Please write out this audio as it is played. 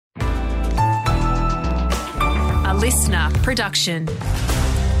listener production.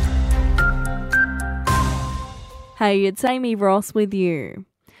 Hey, it's Amy Ross with you.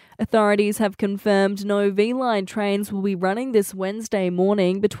 Authorities have confirmed no V-Line trains will be running this Wednesday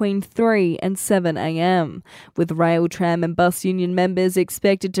morning between 3 and 7 a.m, with rail, tram and bus union members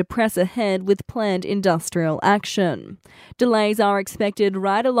expected to press ahead with planned industrial action. Delays are expected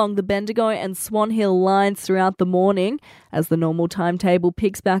right along the Bendigo and Swan Hill lines throughout the morning as the normal timetable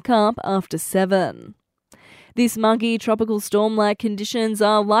picks back up after 7. This muggy tropical storm-like conditions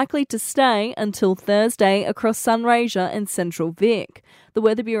are likely to stay until Thursday across Sunraysia and Central Vic. The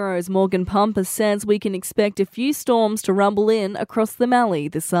Weather Bureau's Morgan Pumper says we can expect a few storms to rumble in across the Mallee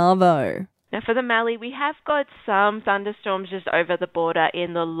this arvo. Now for the Mallee, we have got some thunderstorms just over the border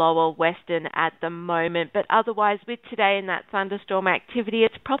in the lower western at the moment, but otherwise with today and that thunderstorm activity,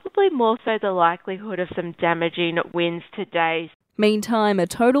 it's probably more so the likelihood of some damaging winds today. Meantime, a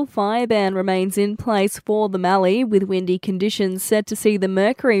total fire ban remains in place for the Mallee, with windy conditions set to see the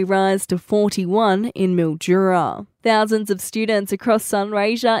mercury rise to 41 in Mildura. Thousands of students across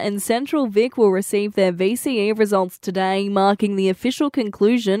Sunraysia and Central Vic will receive their VCE results today, marking the official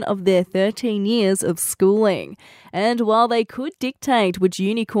conclusion of their 13 years of schooling. And while they could dictate which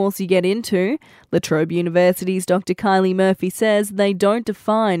uni course you get into, La Trobe University's Dr. Kylie Murphy says they don't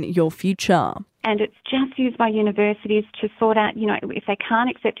define your future. And it's just used by universities to sort out, if they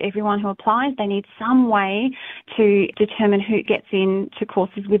can't accept everyone who applies, they need some way to determine who gets into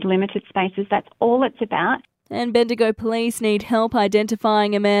courses with limited spaces. That's all it's about. And Bendigo police need help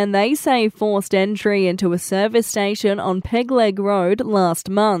identifying a man they say forced entry into a service station on Pegleg Road last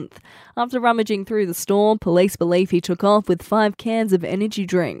month. After rummaging through the store, police believe he took off with 5 cans of energy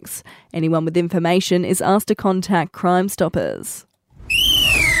drinks. Anyone with information is asked to contact Crime Stoppers.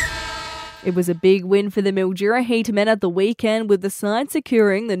 It was a big win for the Mildura Heat men at the weekend, with the side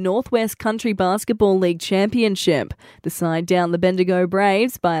securing the Northwest Country Basketball League Championship. The side downed the Bendigo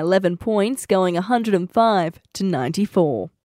Braves by 11 points, going 105 to 94.